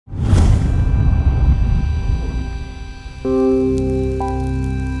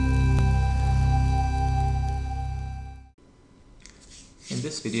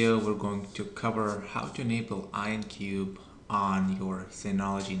video, we're going to cover how to enable IonCube on your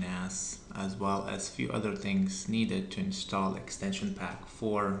Synology NAS, as well as a few other things needed to install extension pack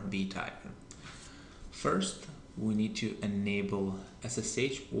for VTiger. First, we need to enable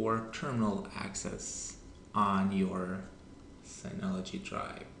SSH or terminal access on your Synology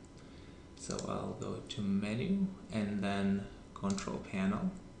Drive. So I'll go to Menu and then Control Panel.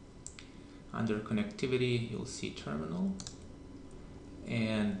 Under Connectivity, you'll see Terminal.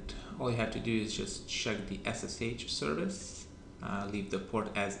 And all you have to do is just check the SSH service, leave the port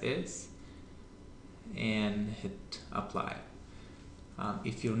as is, and hit apply.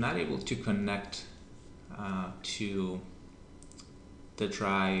 If you're not able to connect to the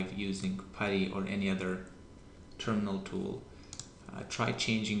drive using PuTTY or any other terminal tool, try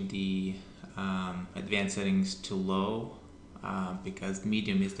changing the advanced settings to low, because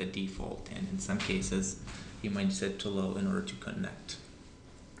medium is the default, and in some cases you might set to low in order to connect.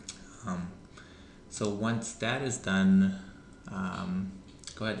 So once that is done,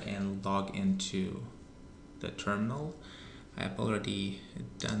 go ahead and log into the terminal. I have already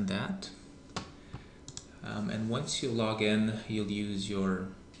done that. And once you log in, you'll use your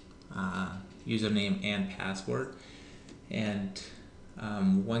username and password. And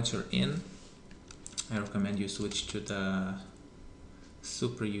once you're in, I recommend you switch to the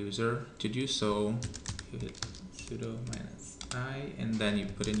super user. To do so, you hit sudo -i and then you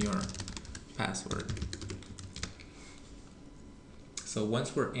put in your password. So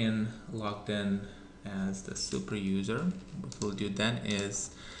once we're logged in as the super user, what we'll do then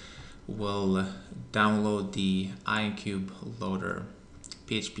is we'll download the IonCube loader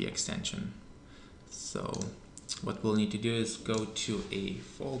PHP extension. So what we'll need to do is go to a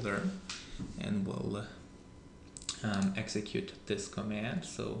folder and we'll execute this command.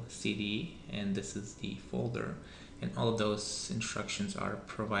 So cd, and this is the folder, and all of those instructions are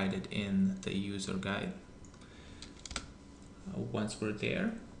provided in the user guide. Once we're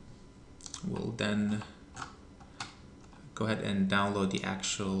there, we'll then go ahead and download the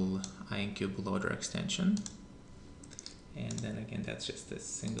actual IonCube loader extension. And then again, that's just a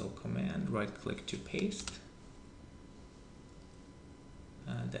single command. Right click to paste.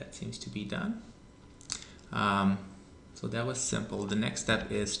 That seems to be done. So that was simple. The next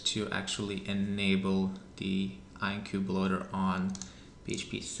step is to actually enable the IonCube loader on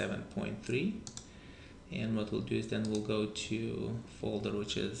PHP 7.3. And what we'll do is then we'll go to folder,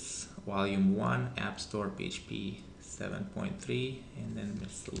 which is volume 1, App Store, PHP 7.3, and then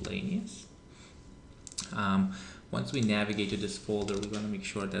miscellaneous. Once we navigate to this folder, we're going to make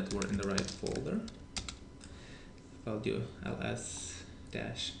sure that we're in the right folder. If I'll do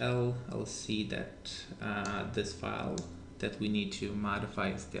ls-l, I'll see that this file that we need to modify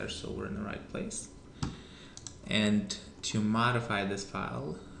is there, so we're in the right place. And to modify this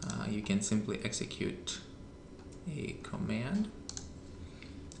file, you can simply execute a command,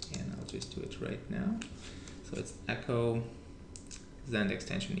 and I'll just do it right now. So it's echo Zend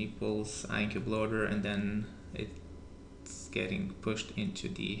extension equals IonCube loader, and then it's getting pushed into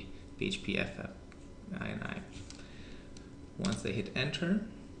the PHP FFINI. Once I hit enter,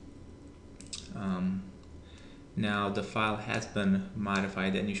 now the file has been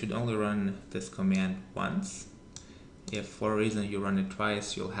modified, and you should only run this command once. If for a reason you run it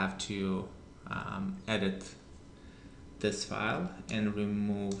twice, you'll have to edit this file and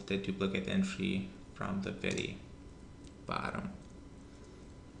remove the duplicate entry from the very bottom.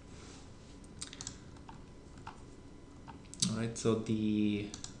 Alright, so the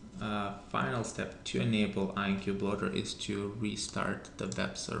final step to enable IonCube loader is to restart the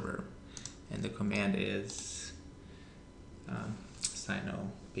web server, and the command is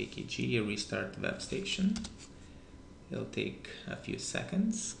Synology restart web station. It'll take a few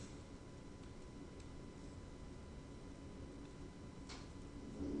seconds.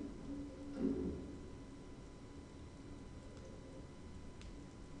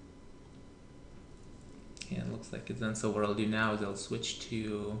 And it looks like it's done. So what I'll do now is I'll switch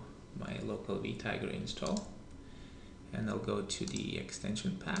to my local VTiger install, and I'll go to the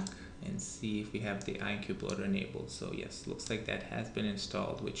extension pack and see if we have the IonCube loader enabled. So yes, looks like that has been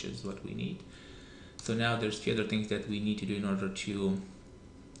installed, which is what we need. So now there's a few other things that we need to do in order to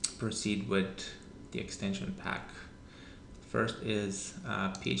proceed with the extension pack. First is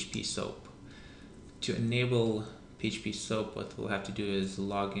PHP SOAP. To enable PHP SOAP, what we'll have to do is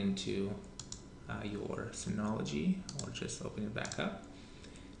log into your Synology, or just open it back up,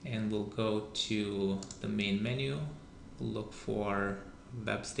 and we'll go to the main menu, look for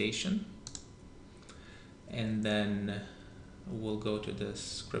Web Station, and then we'll go to the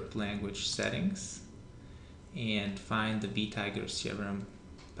script language settings and find the VTiger CRM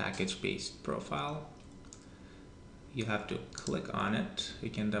package-based profile. You have to click on it. You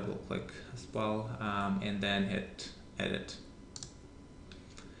can double click as well, and then hit edit.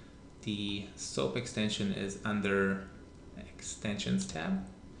 The SOAP extension is under extensions tab,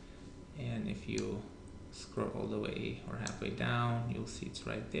 and if you scroll all the way or halfway down, you'll see it's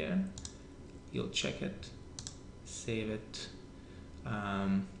right there. You'll check it, save it,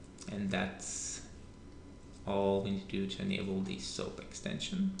 and that's all we need to do to enable the SOAP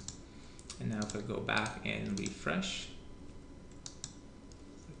extension. And now if I go back and refresh,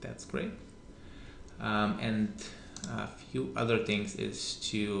 that's great. And a few other things is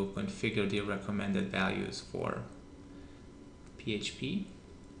to configure the recommended values for PHP.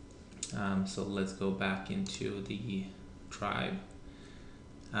 So let's go back into the drive.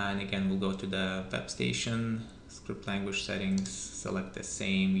 And again, we'll go to the web station, script language settings, select the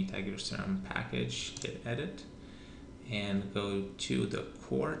same VTiger CRM package, hit edit, and go to the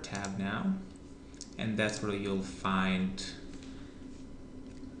core tab now. And that's where you'll find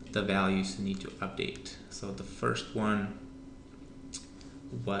the values you need to update. So the first one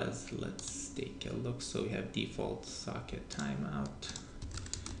was, let's take a look. So we have default socket timeout.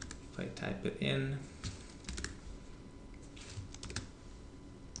 If I type it in,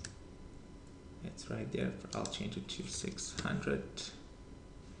 it's right there. I'll change it to 600.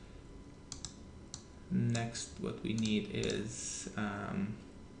 Next, what we need is,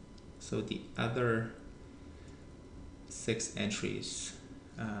 so the other 6 entries,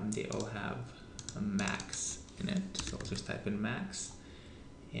 they all have a max in it. So I'll just type in max.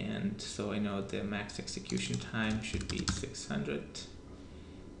 And so I know the max execution time should be 600.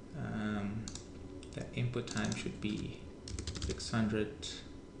 The input time should be 600.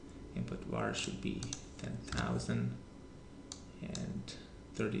 Input var should be 10,000. And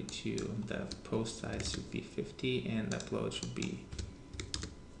 32. The post size should be 50. And the upload should be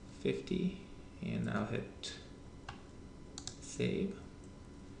 50. And I'll hit save.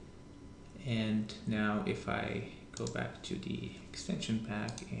 And now if I go back to the extension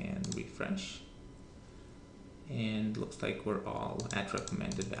pack and refresh, and looks like we're all at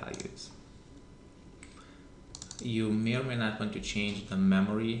recommended values. You may or may not want to change the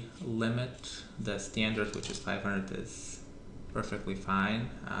memory limit. The standard, which is 500, is perfectly fine.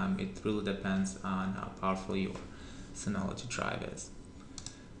 It really depends on how powerful your Synology drive is.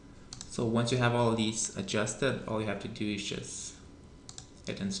 So once you have all of these adjusted, all you have to do is just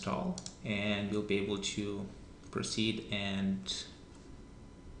hit install, and you'll be able to proceed and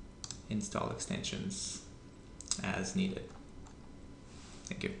install extensions as needed.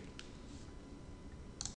 Thank you.